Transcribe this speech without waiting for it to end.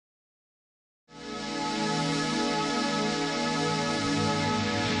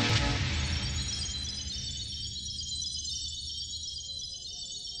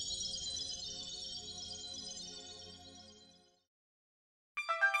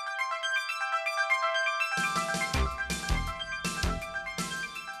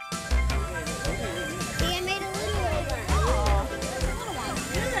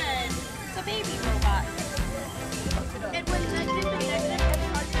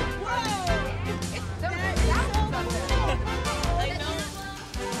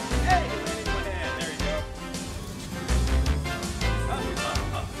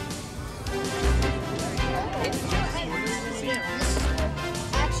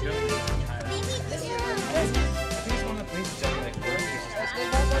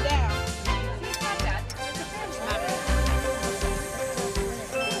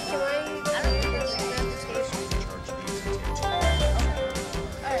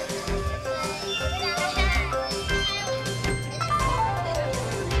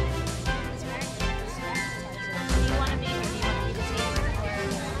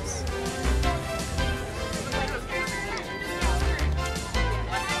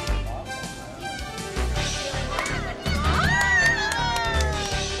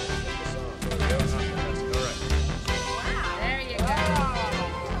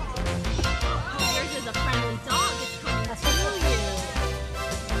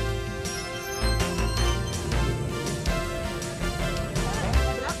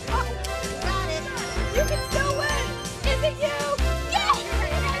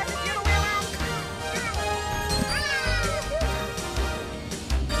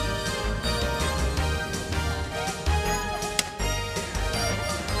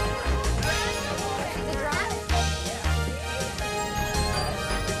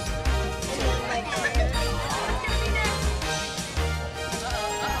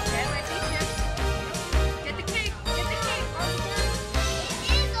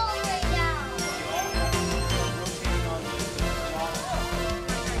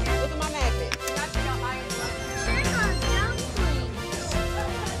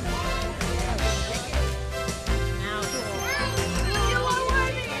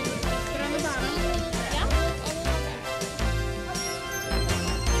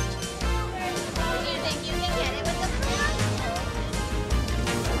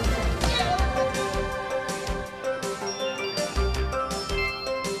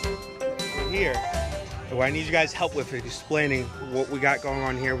here. What I need you guys' help with is explaining what we got going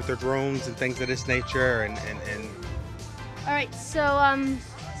on here with the drones and things of this nature and All right, so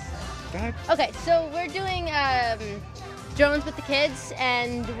Go ahead. okay, so we're doing drones with the kids,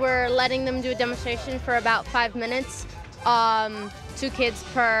 and we're letting them do a demonstration for about 5 minutes. 2 kids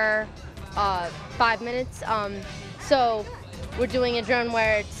per 5 minutes. So we're doing a drone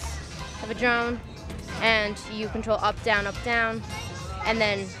where it's have a drone, and you control up, down, and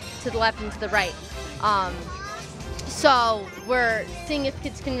then to the left and to the right. So we're seeing if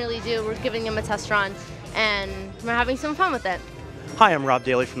kids can really do. We're giving them a test run, and we're having some fun with it. Hi, I'm Rob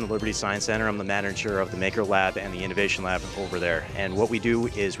Daly from the Liberty Science Center. I'm the manager of the Maker Lab and the Innovation Lab over there. And what we do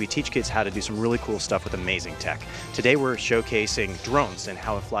is we teach kids how to do some really cool stuff with amazing tech. Today we're showcasing drones and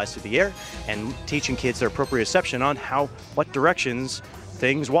how it flies through the air and teaching kids their proprioception on what directions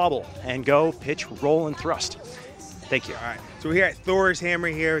things wobble and go, pitch, roll, and thrust. Thank you. All right, so we're here at Thor's Hammer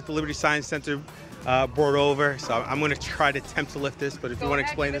here at the Liberty Science Center. Brought over, so I'm going to try to attempt to lift this, but if you want to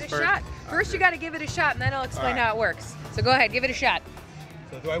explain this first. First you got to give it a shot, and then I'll explain how it works. So go ahead, give it a shot.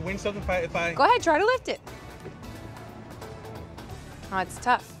 So do I win something if I... Go ahead, try to lift it. Oh, it's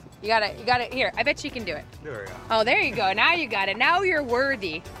tough. You got it. Here, I bet you can do it. There we go. Oh, there you go. Now you got it. Now you're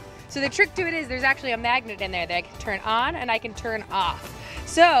worthy. So the trick to it is there's actually a magnet in there that I can turn on and I can turn off.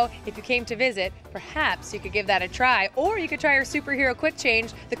 So if you came to visit, perhaps you could give that a try, or you could try our superhero quick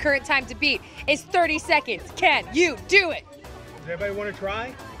change. The current time to beat is 30 seconds. Can you do it? Does everybody want to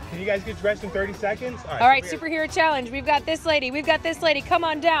try? Can you guys get dressed in 30 seconds? All right, superhero challenge. We've got this lady. We've got this lady. Come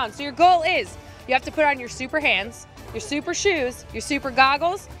on down. So your goal is you have to put on your super hands, your super shoes, your super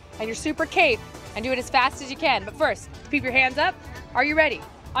goggles, and your super cape, and do it as fast as you can. But first, keep your hands up. Are you ready?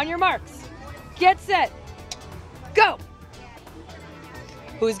 On your marks, get set, go.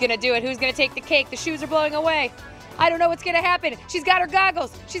 Who's gonna do it? Who's gonna take the cake? The shoes are blowing away. I don't know what's gonna happen. She's got her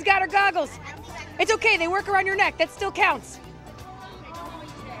goggles. She's got her goggles. It's okay, they work around your neck. That still counts.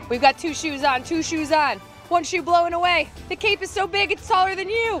 We've got 2 shoes on, 2 shoes on. 1 shoe blowing away. The cape is so big, it's taller than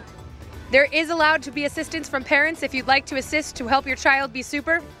you. There is allowed to be assistance from parents if you'd like to assist to help your child be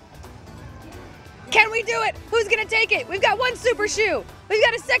super. Can we do it? Who's gonna take it? We've got 1 super shoe. We've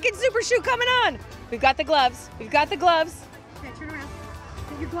got a 2nd super shoe coming on. We've got the gloves. We've got the gloves. Okay, turn around.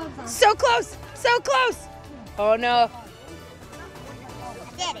 Put your gloves on. So close, so close. Oh no.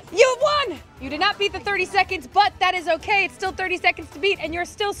 Get it. You won! You did not beat the 30 seconds, but that is okay. It's still 30 seconds to beat, and you're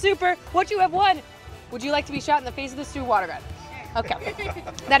still super. What you have won. Would you like to be shot in the face of this through water gun? Okay.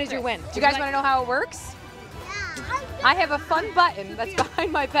 That is your win. Do you guys want to know how it works? I have a fun button that's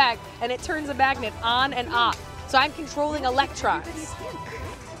behind my back, and it turns a magnet on and off. So I'm controlling electrons.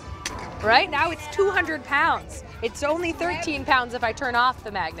 Right now it's 200 pounds. It's only 13 pounds if I turn off the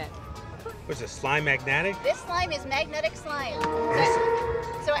magnet. What's this, slime magnetic? This slime is magnetic slime.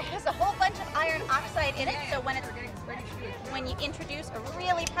 So it has a whole bunch of iron oxide in it, so when you introduce a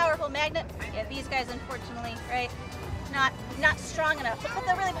really powerful magnet, yeah, these guys unfortunately, right, not strong enough. But put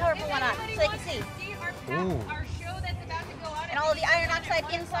the really powerful one on so they can see. Ooh. And all of the iron oxide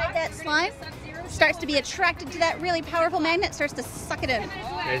inside that slime starts to be attracted to that really powerful magnet, starts to suck it in.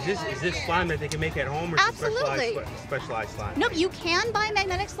 Is this slime that they can make at home, or Absolutely. specialized slime? Nope, you can buy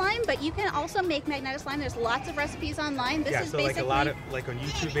magnetic slime, but you can also make magnetic slime. There's lots of recipes online. This is so basically like a lot of, like on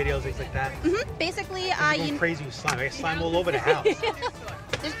YouTube videos, things like that. Basically, I'm going crazy with slime. I got slime all over the house.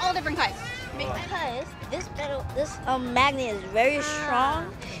 There's all different kinds. Because this magnet is very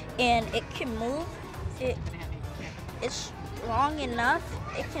strong and it can move. It's strong enough.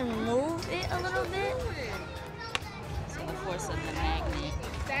 It can move it a little bit. So the force of the magnet.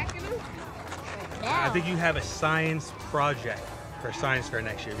 I think you have a science project for a science fair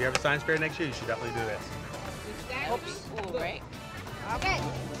next year. If you have a science fair next year, you should definitely do this. Oops. Oh, right. Okay.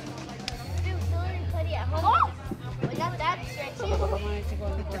 Do Hillary Putty at home. But not that stretchy.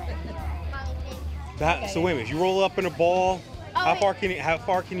 So wait a minute, you roll up in a ball. Oh, how wait.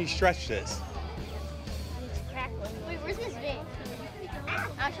 far can you stretch this? Wait, where's Miss V?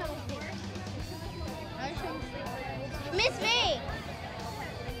 I'll show Miss V. Miss V!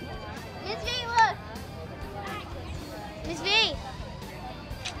 Miss V, look! Miss V!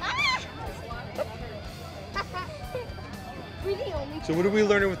 Ah! We're the only So what are we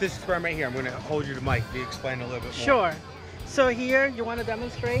learning with this experiment here? I'm going to hold you to mic. Can you explain a little bit more? Sure. So here, you want to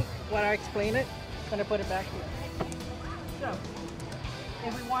demonstrate what I explain it? I'm going to put it back here. So,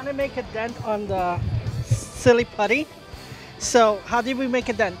 if we want to make a dent on the silly putty, so how did we make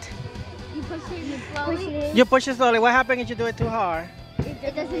a dent? You push it slowly. You push it slowly. What happens if you do it too hard?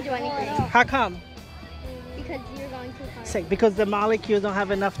 It doesn't do anything. How come? Because you're going too hard. Say, because the molecules don't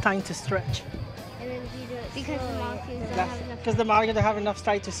have enough time to stretch. And then you do it Because the molecules don't have enough. Because the molecule don't have enough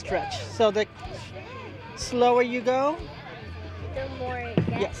time to stretch. So the slower you go, The more it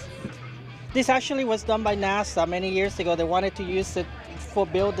gets. yes. This actually was done by NASA many years ago. They wanted to use it for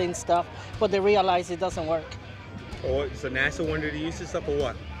building stuff, but they realized it doesn't work. Oh, so NASA wanted to use this stuff or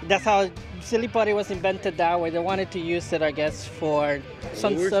what? That's how silly putty was invented that way. They wanted to use it, I guess, for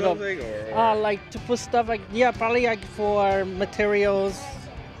some Glue or sort of, something, or? like to put stuff like, yeah, probably like for materials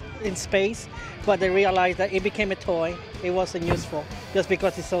in space. But they realized that it became a toy. It wasn't useful just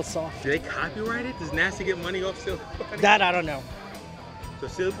because it's so soft. Do they copyright it? Does NASA get money off silly putty? That I don't know. So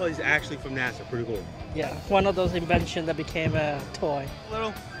silly putty is actually from NASA. Pretty cool. Yeah, one of those inventions that became a toy.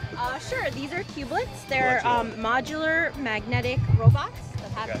 Little. Sure, these are cubelets. They're What's modular magnetic robots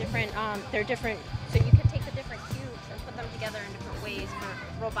that have Okay. different, they're different, so you can take the different cubes and put them together in different ways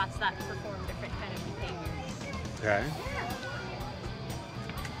for robots that perform different kind of behaviors. Okay.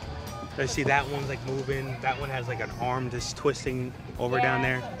 I see that one's like moving. That one has like an arm just twisting over down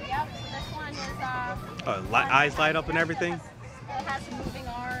there. Yep, so this one is, Eyes light up and everything. It has moving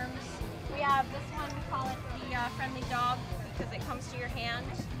arms. We have this one, we call it the friendly dog because it comes to your hand.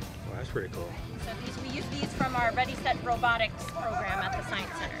 Well, that's pretty cool. So we use these from our Ready Set Robotics program at the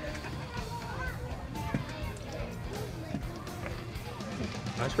Science Center.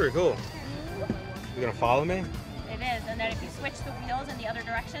 That's pretty cool. You gonna follow me? It is, and then if you switch the wheels in the other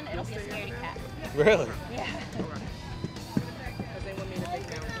direction, it'll be a scaredy cat. Really? Yeah.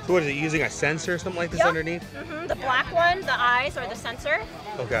 So what is it, using a sensor or something like this Yep. underneath? The black one, the eyes, are the sensor.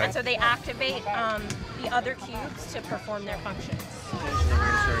 Okay. And so they activate the other cubes to perform their functions.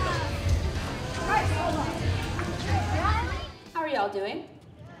 How are y'all doing?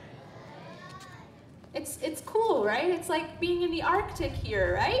 It's cool, right? It's like being in the Arctic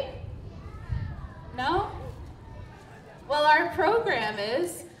here, right? No? Well, our program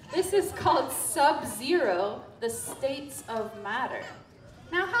this is called Sub-Zero, the States of Matter.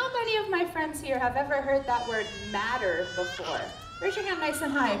 Now, how many of my friends here have ever heard that word matter before? Raise your hand nice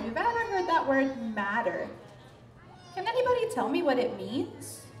and high if you've ever heard that word matter. Can anybody tell me what it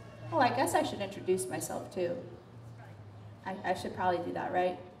means? Well, I guess I should introduce myself too. I should probably do that,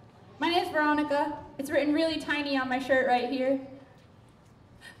 right? My name is Veronica. It's written really tiny on my shirt right here.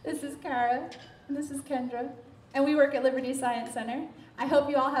 This is Kara, and this is Kendra, and we work at Liberty Science Center. I hope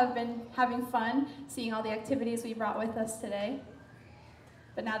you all have been having fun seeing all the activities we brought with us today.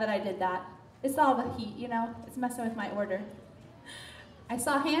 But now that I did that, it's all the heat, you know? It's messing with my order. I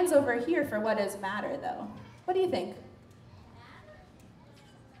saw hands over here for what is matter, though. What do you think?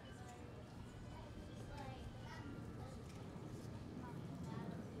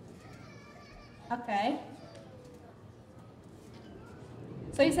 Okay.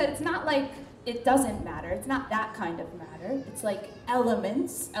 So you said it's not like it doesn't matter. It's not that kind of matter. It's like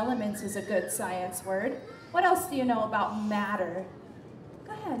elements. Elements is a good science word. What else do you know about matter?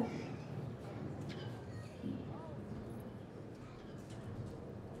 Go ahead.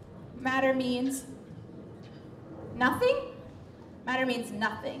 Matter means nothing? Matter means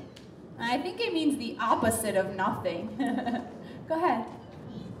nothing. I think it means the opposite of nothing. Go ahead.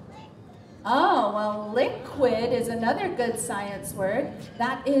 Oh, well, liquid is another good science word.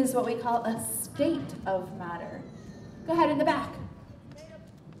 That is what we call a state of matter. Go ahead in the back.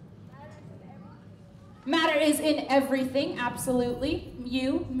 Matter is in everything, absolutely.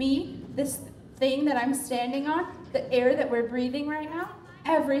 You, me, this thing that I'm standing on, the air that we're breathing right now,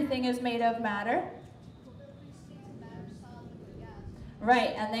 everything is made of matter.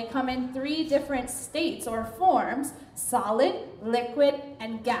 Right, and they come in 3 different states or forms: solid, liquid,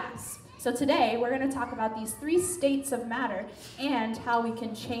 and gas. So today we're going to talk about these 3 states of matter and how we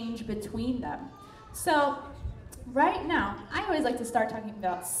can change between them. So right now, I always like to start talking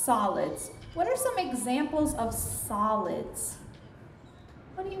about solids. What are some examples of solids?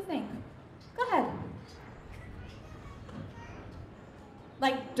 What do you think? Go ahead.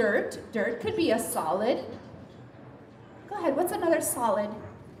 Like dirt. Dirt could be a solid. Go ahead, what's another solid?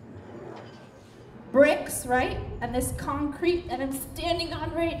 Bricks, right? And this concrete that I'm standing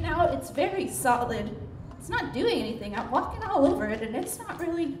on right now, it's very solid. It's not doing anything. I'm walking all over it and it's not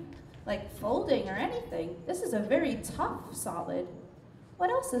really like folding or anything. This is a very tough solid. What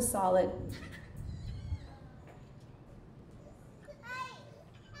else is solid?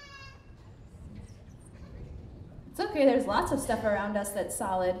 It's okay, there's lots of stuff around us that's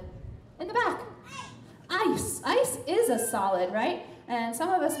solid. In the back. Ice. Ice is a solid, right? And some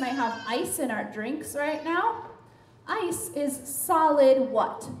of us might have ice in our drinks right now. Ice is solid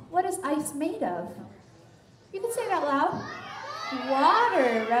what? What is ice made of? You can say it out loud.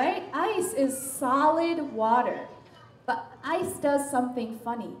 Water, right? Ice is solid water. But ice does something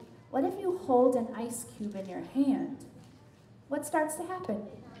funny. What if you hold an ice cube in your hand? What starts to happen?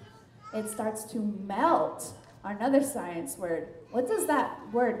 It starts to melt. Another science word. What does that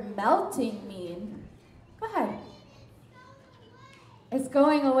word melting mean? Go ahead. It's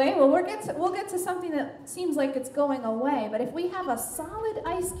going away? Well, we'll get to something that seems like it's going away, but if we have a solid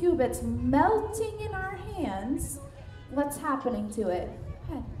ice cube that's melting in our hands, what's happening to it?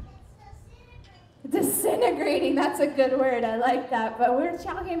 Go ahead. Disintegrating, that's a good word, I like that. But we're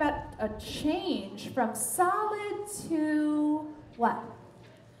talking about a change from solid to what?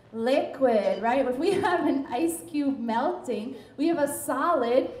 Liquid, right? If we have an ice cube melting, we have a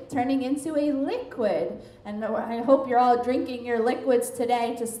solid turning into a liquid. And I hope you're all drinking your liquids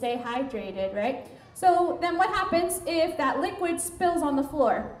today to stay hydrated, right? So then what happens if that liquid spills on the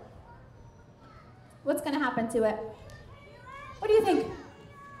floor? What's going to happen to it? What do you think?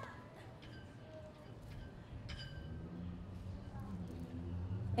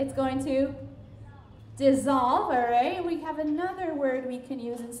 It's going to dissolve, all right? We have another word we can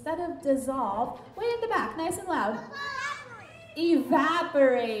use instead of dissolve. Way in the back, nice and loud.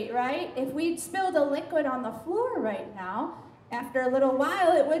 Evaporate, right? If we spilled a liquid on the floor right now, after a little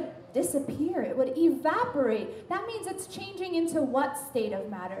while it would disappear, it would evaporate. That means it's changing into what state of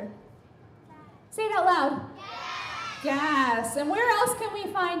matter? Say it out loud. Gas. And where else can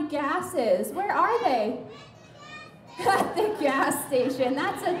we find gases? Where are they? At the gas station.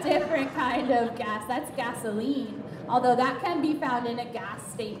 That's a different kind of gas. That's gasoline. Although that can be found in a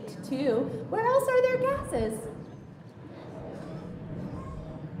gas state too. Where else are there gases?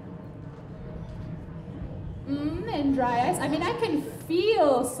 And dry ice. I mean, I can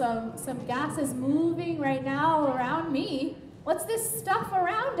feel some gases moving right now around me. What's this stuff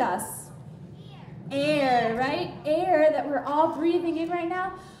around us? Air, right? Air that we're all breathing in right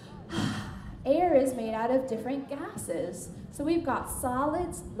now. Air is made out of different gases. So we've got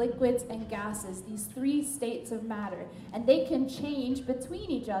solids, liquids, and gases, these three states of matter. And they can change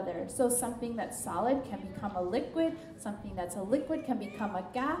between each other. So something that's solid can become a liquid, something that's a liquid can become a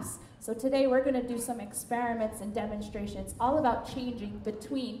gas. So today we're going to do some experiments and demonstrations all about changing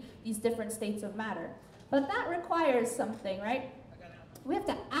between these different states of matter. But that requires something, right? We have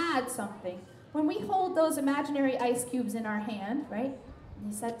to add something. When we hold those imaginary ice cubes in our hand, right?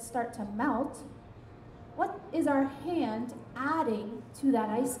 And they start to melt, what is our hand adding to that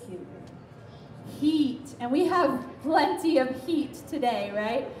ice cube? Heat. And we have plenty of heat today,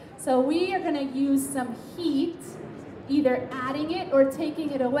 right? So we are going to use some heat, either adding it or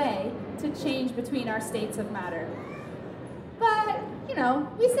taking it away to change between our states of matter. But, you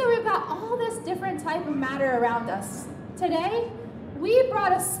know, we say we've got all this different type of matter around us. Today, we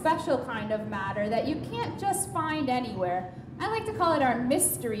brought a special kind of matter that you can't just find anywhere. I like to call it our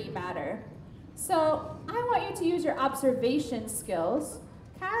mystery matter. So I want you to use your observation skills.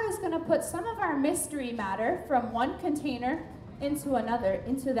 Kara's going to put some of our mystery matter from one container into another,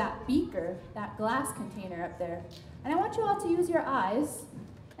 into that beaker, that glass container up there. And I want you all to use your eyes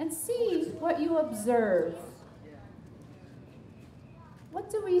and see what you observe.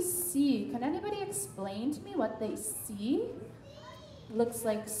 What do we see? Can anybody explain to me what they see? Looks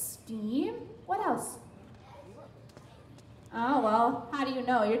like steam. What else? Oh, well, how do you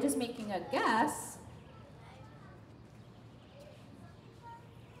know? You're just making a guess.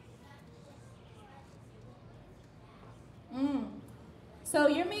 So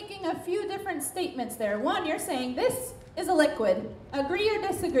you're making a few different statements there. One, you're saying this is a liquid. Agree or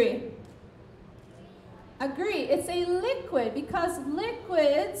disagree? Agree. It's a liquid because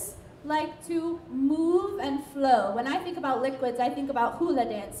liquids like to move and flow. When I think about liquids, I think about hula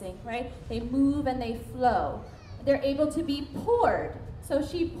dancing, right? They move and they flow. They're able to be poured. So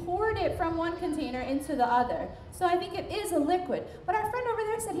she poured it from one container into the other. So I think it is a liquid. But our friend over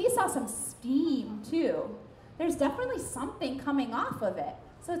there said he saw some steam too. There's definitely something coming off of it.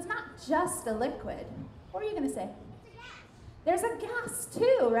 So it's not just a liquid. What are you going to say? There's a gas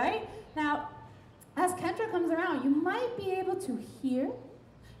too, right? Now, as Kendra comes around, you might be able to hear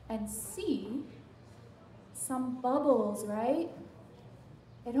and see some bubbles, right?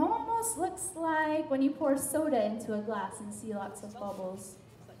 It almost looks like when you pour soda into a glass and see lots of bubbles.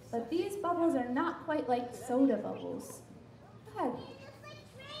 But these bubbles are not quite like soda bubbles. Go ahead.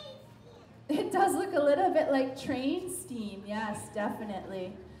 It does look a little bit like train steam. Yes,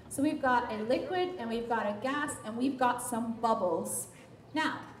 definitely. So we've got a liquid and we've got a gas and we've got some bubbles.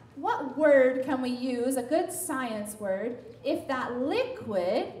 Now, what word can we use, a good science word, if that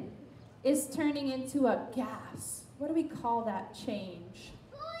liquid is turning into a gas? What do we call that change?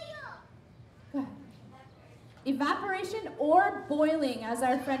 Go ahead. Evaporation or boiling, as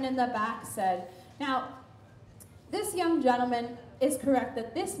our friend in the back said. Now, this young gentleman is correct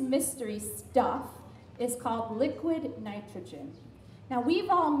that this mystery stuff is called liquid nitrogen. Now, we've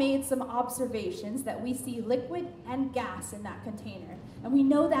all made some observations that we see liquid and gas in that container. And we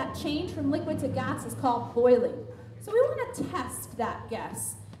know that change from liquid to gas is called boiling. So we want to test that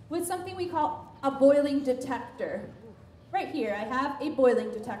guess with something we call a boiling detector. Right here, I have a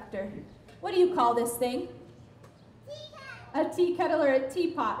boiling detector. What do you call this thing? A tea kettle or a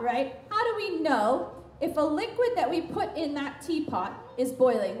teapot, right? How do we know if a liquid that we put in that teapot is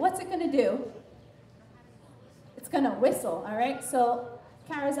boiling? What's it going to do? It's going to whistle, all right? So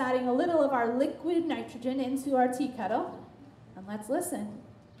Kara's adding a little of our liquid nitrogen into our tea kettle, and let's listen.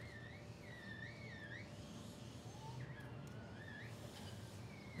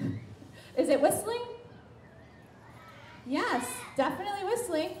 Is it whistling? Yes, definitely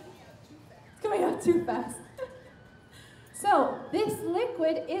whistling. It's coming out too fast. So this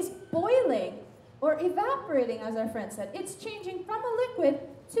liquid is boiling or evaporating, as our friend said. It's changing from a liquid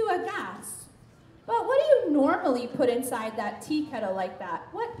to a gas. But what do you normally put inside that tea kettle like that?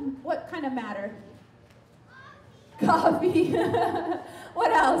 What kind of matter? Coffee.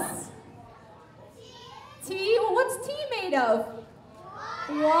 What else? Tea? Well, what's tea made of?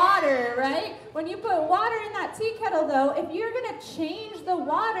 Water, right? When you put water in that tea kettle, though, if you're going to change the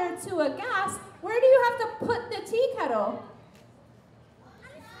water to a gas, where do you have to put the tea kettle?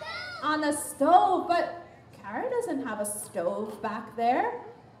 On the stove. But Kara doesn't have a stove back there.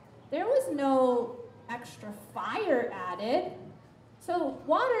 There was no extra fire added. So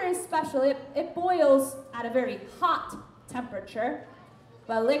water is special. It boils at a very hot temperature,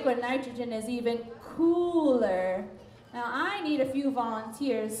 but liquid nitrogen is even cooler. Now I need a few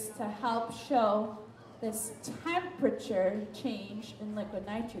volunteers to help show this temperature change in liquid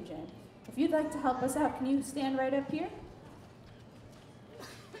nitrogen. If you'd like to help us out, can you stand right up here?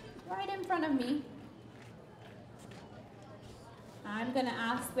 Right in front of me. I'm going to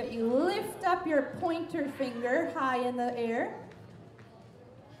ask that you lift up your pointer finger high in the air.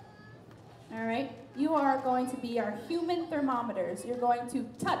 All right, you are going to be our human thermometers. You're going to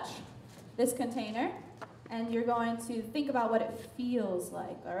touch this container, and you're going to think about what it feels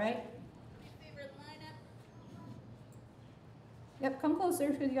like, all right? Favorite lineup? Yep, come closer,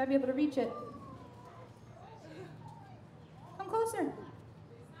 because you got to be able to reach it. Come closer.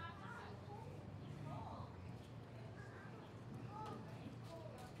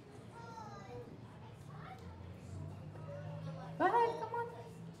 Go ahead, come on.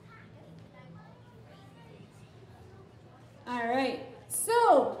 All right,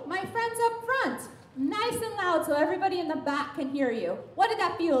 so my friends up front, nice and loud so everybody in the back can hear you. What did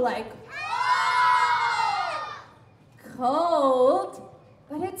that feel like? Cold,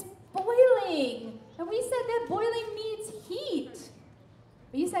 but it's boiling. And we said that boiling needs heat.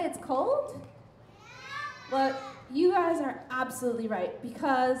 But you say it's cold? Well, you guys are absolutely right,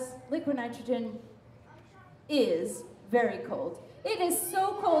 because liquid nitrogen is very cold. It is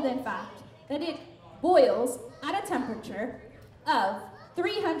so cold, in fact, that it boils at a temperature of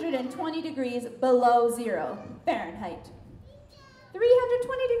 320 degrees below zero Fahrenheit.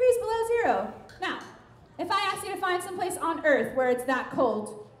 320 degrees below zero. Now, if I ask you to find some place on Earth where it's that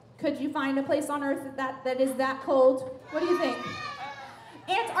cold, could you find a place on Earth that is that cold? What do you think?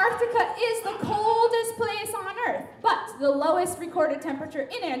 Antarctica is the coldest place on Earth, but the lowest recorded temperature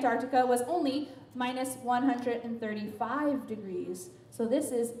in Antarctica was only minus 135 degrees. So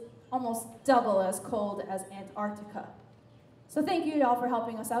this is almost double as cold as Antarctica. So thank you all for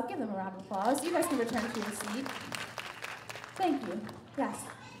helping us out. Give them a round of applause. You guys can return to your seat. Thank you. Yes.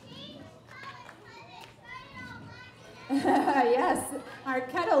 Yes, our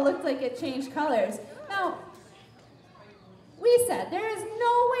kettle looked like it changed colors. Now, we said there is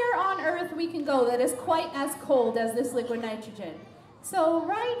nowhere on Earth we can go that is quite as cold as this liquid nitrogen. So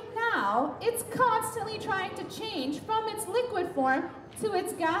right now, it's constantly trying to change from its liquid form to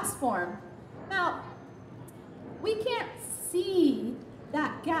its gas form. Now, we can't see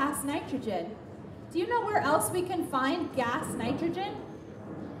that gas nitrogen. Do you know where else we can find gas nitrogen?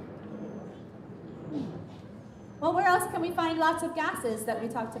 Well, where else can we find lots of gases that we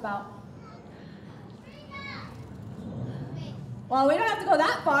talked about? Well, we don't have to go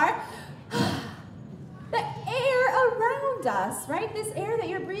that far. The air around us, right? This air that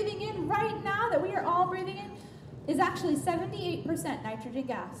you're breathing in right now, that we are all breathing in, is actually 78% nitrogen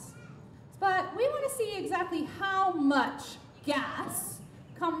gas. But we want to see exactly how much gas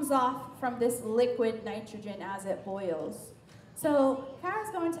comes off from this liquid nitrogen as it boils. So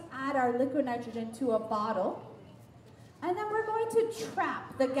Kara's going to add our liquid nitrogen to a bottle, and then we're going to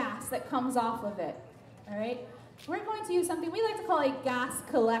trap the gas that comes off of it, all right? We're going to use something we like to call a gas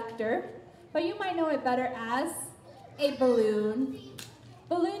collector, but you might know it better as a balloon.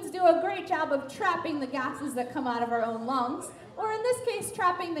 Balloons do a great job of trapping the gases that come out of our own lungs, or in this case,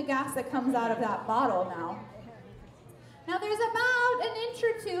 trapping the gas that comes out of that bottle now. Now there's about an inch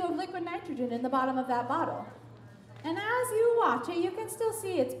or two of liquid nitrogen in the bottom of that bottle. And as you watch it, you can still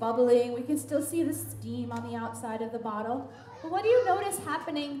see it's bubbling. We can still see the steam on the outside of the bottle. But what do you notice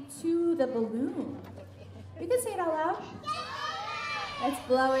happening to the balloon? You can say it out loud. It's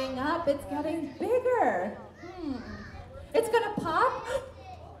blowing up. It's getting bigger. It's gonna pop?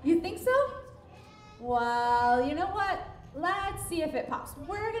 You think so? Well, you know what? Let's see if it pops.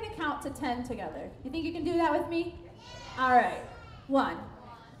 We're gonna count to 10 together. You think you can do that with me? All right. 1.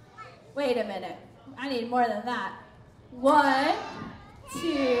 Wait a minute. I need more than that. 1,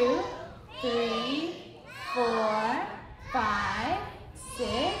 2, 3, 4, 5,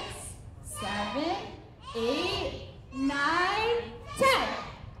 6, 7, 8, 9, 10.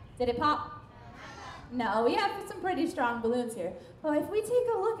 Did it pop? No, we have some pretty strong balloons here. But if we take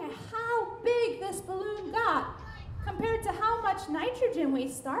a look at how big this balloon got compared to how much nitrogen we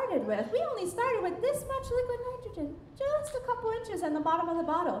started with, we only started with this much liquid nitrogen, just a couple inches in the bottom of the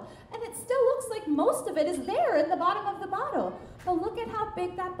bottle. And it still looks like most of it is there in the bottom of the bottle. But look at how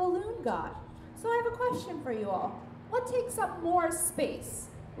big that balloon got. So I have a question for you all. What takes up more space,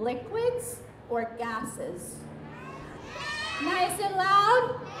 liquids or gases? Nice and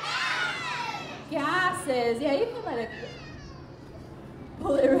loud? Gases. Yeah, you can let it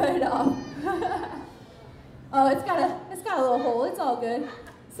pull it right off. Oh, it's got a little hole. It's all good.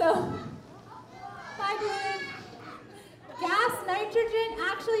 So, bye, balloon. Gas nitrogen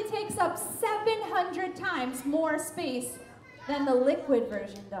actually takes up 700 times more space than the liquid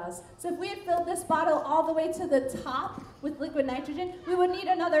version does. So if we had filled this bottle all the way to the top with liquid nitrogen, we would need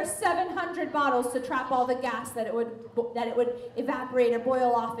another 700 bottles to trap all the gas that it would evaporate or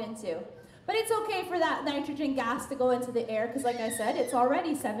boil off into. But it's okay for that nitrogen gas to go into the air because, like I said, it's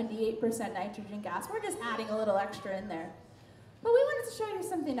already 78% nitrogen gas. We're just adding a little extra in there. But we wanted to show you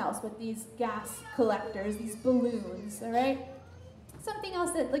something else with these gas collectors, these balloons, all right? Something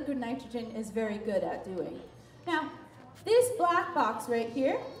else that liquid nitrogen is very good at doing. Now, this black box right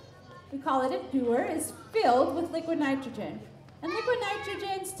here, we call it a dewar, is filled with liquid nitrogen. And liquid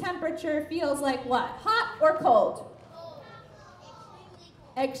nitrogen's temperature feels like what? Hot or cold?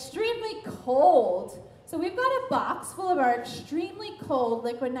 Extremely cold. So we've got a box full of our extremely cold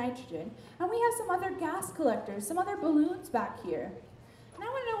liquid nitrogen, and we have some other gas collectors, some other balloons back here. And I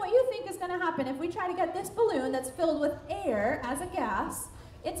want to know what you think is going to happen if we try to get this balloon that's filled with air as a gas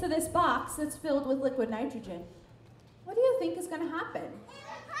into this box that's filled with liquid nitrogen. What do you think is going to happen?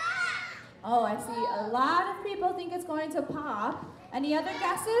 Oh, I see a lot of people think it's going to pop. Any other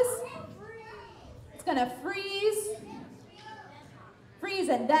guesses? It's going to freeze. Freeze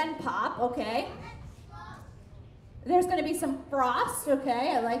and then pop, okay. There's going to be some frost,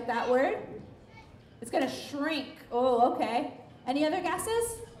 okay, I like that word. It's going to shrink, oh, okay. Any other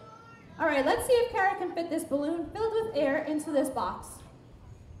guesses? All right, let's see if Kara can fit this balloon filled with air into this box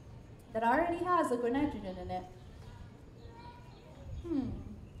that already has liquid nitrogen in it.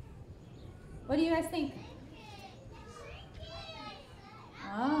 What do you guys think?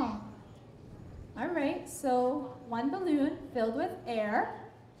 Oh. All right, so one balloon filled with air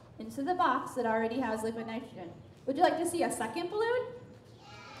into the box that already has liquid nitrogen. Would you like to see a second balloon?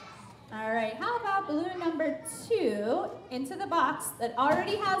 All right, how about balloon number 2 into the box that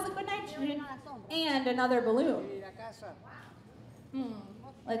already has liquid nitrogen and another balloon?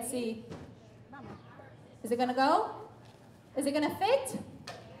 Let's see. Is it gonna go? Is it gonna fit?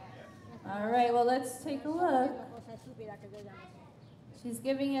 All right, well, let's take a look. She's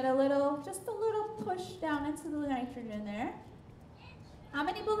giving it just a little push down into the nitrogen there. How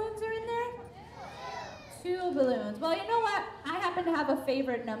many balloons are in there? 2 balloons. Well, you know what? I happen to have a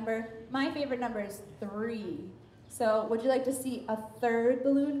favorite number. My favorite number is 3. So would you like to see a 3rd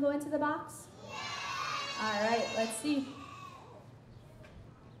balloon go into the box? All right, let's see.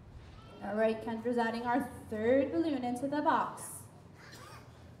 All right, Kendra's adding our 3rd balloon into the box.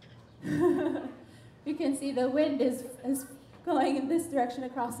 You can see the wind is going in this direction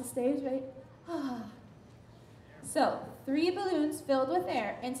across the stage, right? So, 3 balloons filled with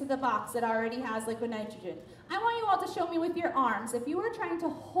air into the box that already has liquid nitrogen. I want you all to show me with your arms, if you were trying to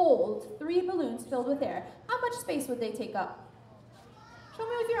hold 3 balloons filled with air, how much space would they take up? Show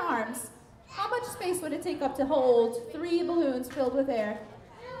me with your arms. How much space would it take up to hold 3 balloons filled with air?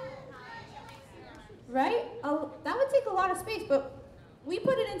 Right? That would take a lot of space, but we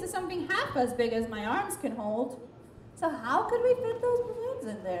put it into something half as big as my arms can hold. So how could we fit those balloons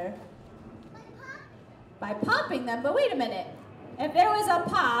in there? By popping them, but wait a minute. If there was a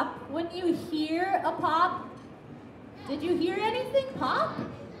pop, wouldn't you hear a pop? Did you hear anything pop?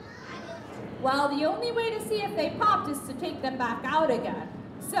 Well, the only way to see if they popped is to take them back out again.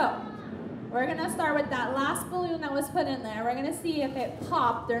 So, we're gonna start with that last balloon that was put in there. We're gonna see if it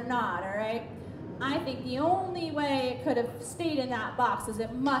popped or not, all right? I think the only way it could have stayed in that box is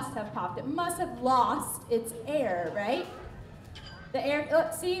it must have popped. It must have lost its air, right? The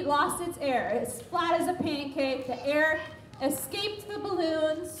air, see, lost its air. It's flat as a pancake. The air escaped the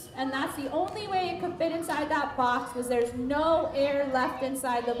balloons, and that's the only way it could fit inside that box, was there's no air left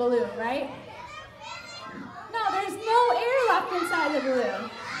inside the balloon, right? No, there's no air left inside the balloon.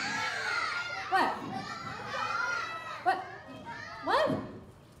 What? What? What?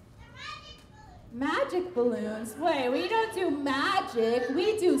 Magic balloons? Wait, we don't do magic,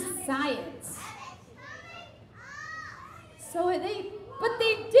 we do science. But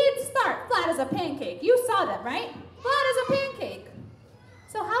they did start flat as a pancake. You saw them, right? Flat as a pancake.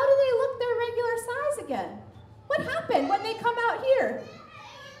 So how do they look their regular size again? What happened when they come out here?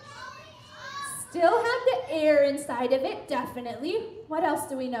 Still have the air inside of it, definitely. What else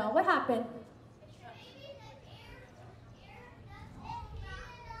do we know? What happened?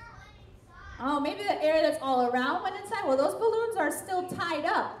 Oh, maybe the air that's all around went inside. Well, those balloons are still tied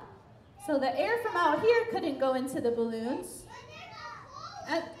up. So the air from out here couldn't go into the balloons.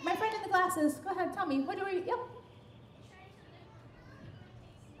 My friend in the glasses, go ahead, tell me, what do we, yep.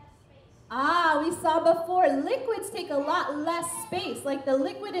 We saw before, liquids take a lot less space. Like the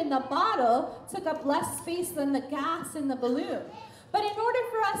liquid in the bottle took up less space than the gas in the balloon. But in order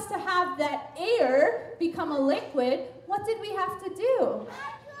for us to have that air become a liquid, what did we have to do?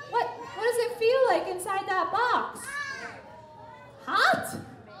 What does it feel like inside that box? Hot?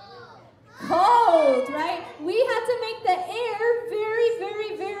 Cold, right? We had to make the air very,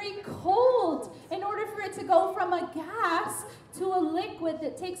 very, very cold in order for it to go from a gas to a liquid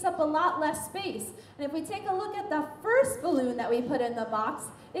that takes up a lot less space. And if we take a look at the first balloon that we put in the box,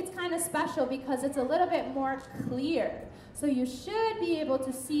 it's kind of special because it's a little bit more clear. So you should be able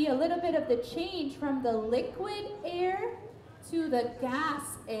to see a little bit of the change from the liquid air to the gas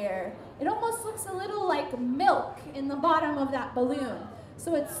air. It almost looks a little like milk in the bottom of that balloon.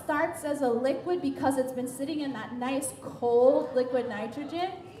 So it starts as a liquid because it's been sitting in that nice cold liquid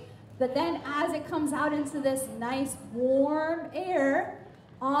nitrogen. But then as it comes out into this nice warm air,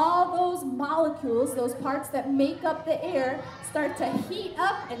 all those molecules, those parts that make up the air, start to heat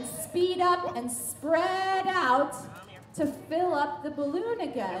up and speed up and spread out to fill up the balloon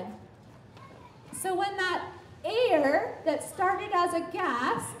again. So when that air that started as a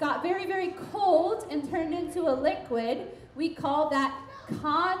gas got very, very cold and turned into a liquid, we call that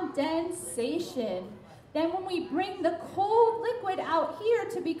condensation. Then when we bring the cold liquid out here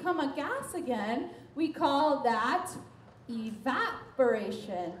to become a gas again, we call that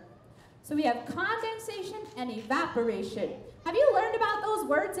evaporation. So we have condensation and evaporation. Have you learned about those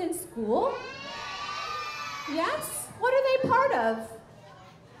words in school? Yes? What are they part of?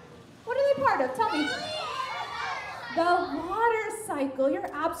 What are they part of? Tell me. The water cycle, you're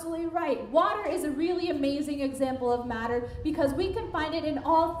absolutely right. Water is a really amazing example of matter because we can find it in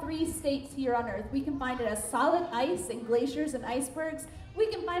all 3 states here on Earth. We can find it as solid ice in glaciers and icebergs. We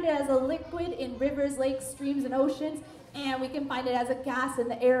can find it as a liquid in rivers, lakes, streams, and oceans. And we can find it as a gas in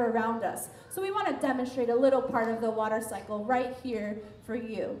the air around us. So we want to demonstrate a little part of the water cycle right here for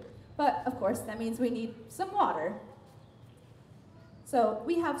you. But of course, that means we need some water. So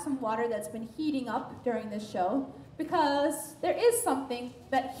we have some water that's been heating up during this show, because there is something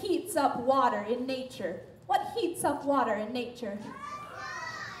that heats up water in nature. What heats up water in nature?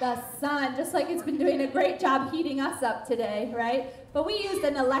 The sun, just like it's been doing a great job heating us up today, right? But we used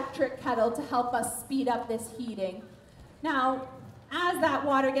an electric kettle to help us speed up this heating. Now, as that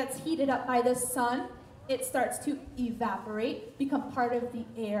water gets heated up by the sun, it starts to evaporate, become part of the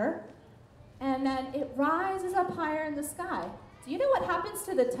air, and then it rises up higher in the sky. Do you know what happens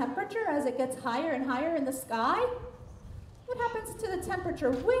to the temperature as it gets higher and higher in the sky? What happens to the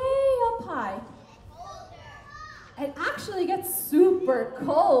temperature way up high? It actually gets super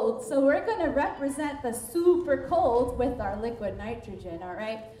cold. So we're going to represent the super cold with our liquid nitrogen, all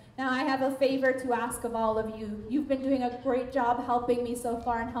right? Now I have a favor to ask of all of you. You've been doing a great job helping me so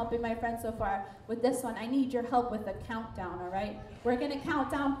far and helping my friends so far. With this one, I need your help with the countdown, all right? We're going to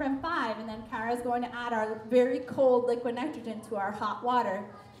count down from 5, and then Kara's going to add our very cold liquid nitrogen to our hot water.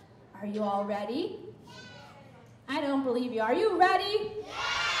 Are you all ready? I don't believe you. Are you ready?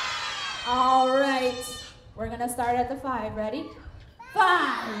 Yeah! All right. We're going to start at the 5. Ready?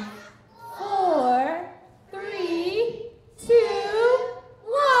 5, 4, 3, 2,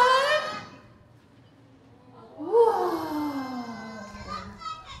 1. Whoa.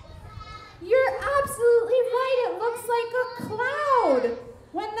 You're absolutely right. It looks like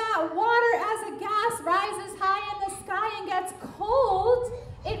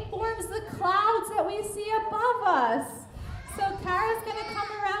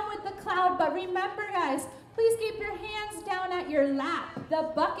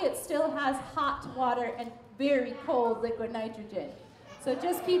bucket still has hot water and very cold liquid nitrogen. So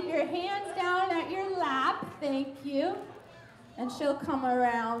just keep your hands down at your lap, thank you. And she'll come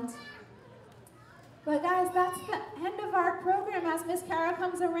around. But guys, that's the end of our program as Miss Kara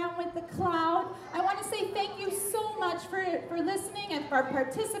comes around with the cloud. I want to say thank you so much for listening and for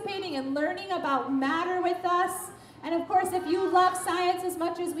participating and learning about matter with us. And of course, if you love science as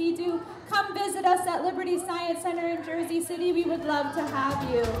much as we do, come visit us at Liberty Science Center in Jersey City. We would love to have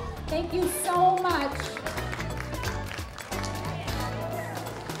you. Thank you so much.